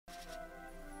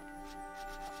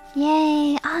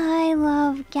Yay, I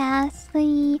love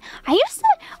Ghastly. I used to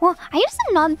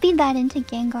not be that into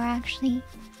Gengar actually.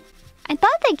 I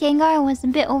thought that Gengar was a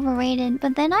bit overrated,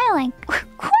 but then I like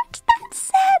watched that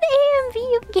sad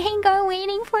AMV of Gengar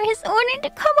waiting for his owner to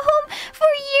come home for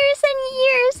years and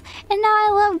years. And now I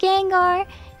love Gengar,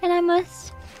 and I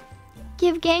must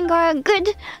give Gengar a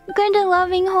good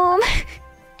loving home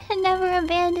and never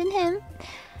abandon him.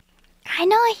 I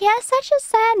know, he has such a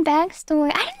sad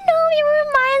backstory. I don't know, he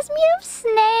reminds me of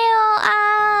Snail.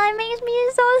 It makes me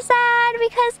so sad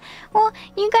because, well,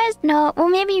 you guys know, well,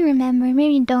 maybe you remember,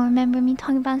 maybe you don't remember me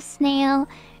talking about Snail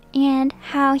and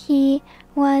how he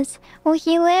was, well,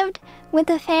 he lived with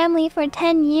a family for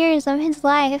 10 years of his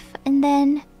life, and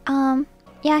then,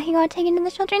 yeah, he got taken to the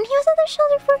shelter, and he was at the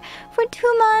shelter for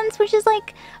 2 months, which is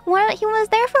like, he was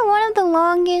there for one of the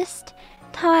longest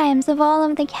times of all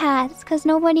of the cats, because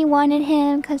nobody wanted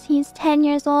him because he's 10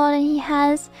 years old and he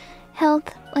has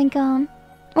health, like, well,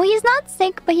 he's not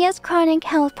sick, but he has chronic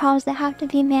health problems that have to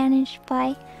be managed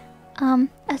by a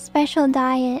special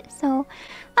diet. So no one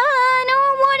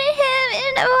wanted him,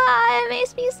 and it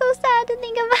makes me so sad to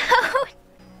think about.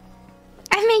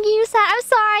 I'm making you sad. I'm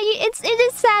sorry. It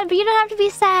is sad, but you don't have to be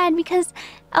sad because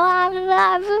I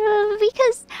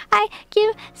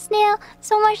give Snail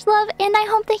so much love, and I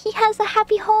hope that he has a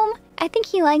happy home. I think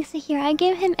he likes it here. I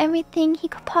give him everything he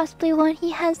could possibly want.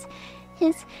 He has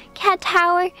his cat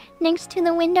tower next to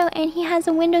the window, and he has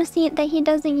a window seat that he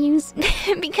doesn't use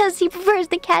because he prefers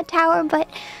the cat tower. But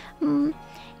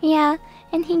yeah,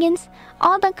 and he gets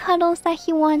all the cuddles that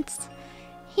he wants.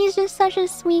 He's just such a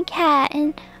sweet cat,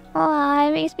 and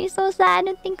it makes me so sad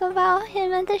to think about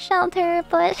him at the shelter,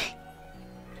 but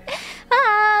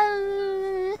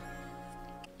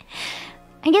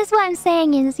I guess what I'm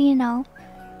saying is, you know,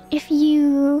 if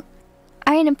you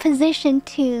are in a position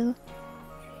to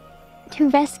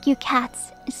rescue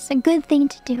cats, it's a good thing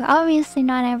to do. Obviously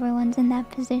not everyone's in that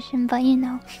position, but you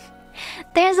know,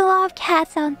 there's a lot of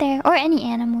cats out there, or any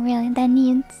animal really, that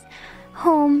needs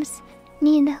homes,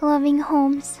 need loving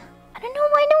homes. I don't know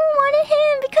why no one wanted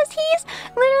him, because he's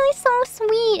literally so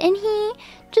sweet and he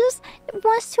just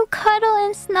wants to cuddle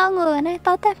and snuggle, and I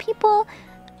thought that people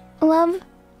love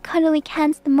cuddly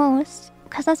cats the most,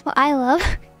 because that's what I love.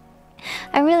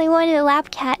 I really wanted a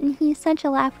lap cat, and he's such a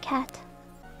lap cat.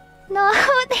 No,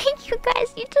 thank you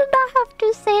guys. You do not have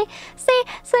to say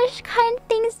such kind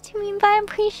things to me, but I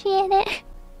appreciate it.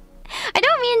 I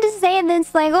don't mean to say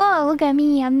this like, oh, look at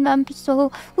me, I'm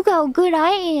so, look how good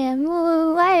I am.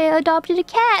 Oh, I adopted a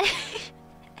cat.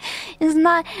 It's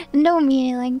not, don't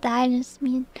mean it like that. I just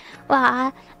mean,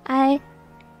 well, I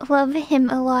love him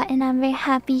a lot, and I'm very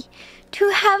happy to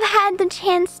have had the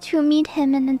chance to meet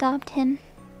him and adopt him.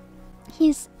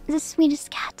 He's the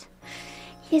sweetest cat.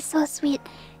 He's so sweet,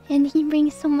 and he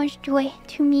brings so much joy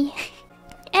to me.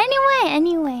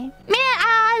 Anyway,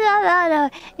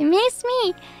 man, it makes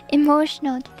me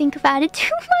emotional to think about it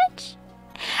too much.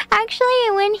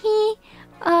 Actually, when he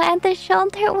at the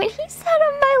shelter, when he sat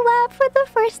on my lap for the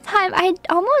first time, I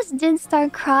almost did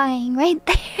start crying right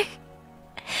there.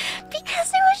 Because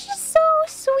it was just so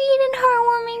sweet and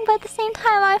heartwarming, but at the same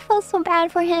time I felt so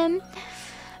bad for him.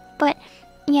 But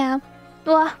yeah,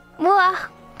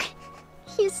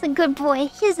 he's a good boy.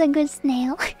 He's a good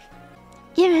snail.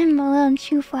 Give him a little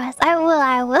chew for us. I will.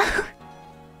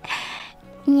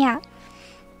 Yeah.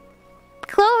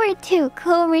 Clover 2.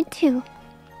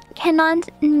 Cannot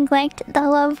neglect the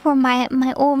love for my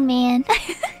old man.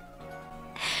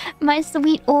 My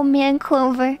sweet old man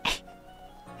Clover.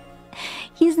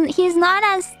 He's not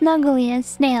as snuggly as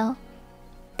Snail.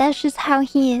 That's just how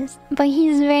he is. But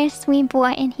he's a very sweet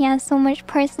boy, and he has so much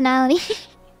personality.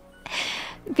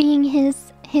 Being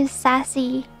his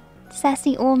sassy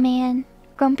old man.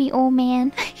 Grumpy old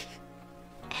man.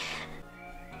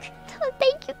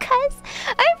 Thank you guys.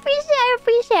 I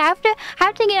appreciate it. I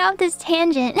have to get off this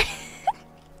tangent.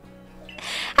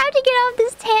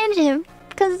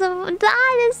 Because of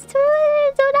that is too.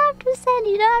 You don't have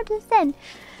to send.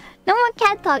 No more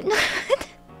cat talk.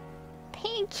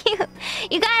 Thank you.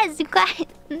 You guys.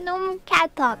 No more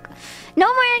cat talk. No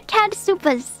more cat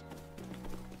supers.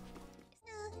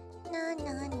 No.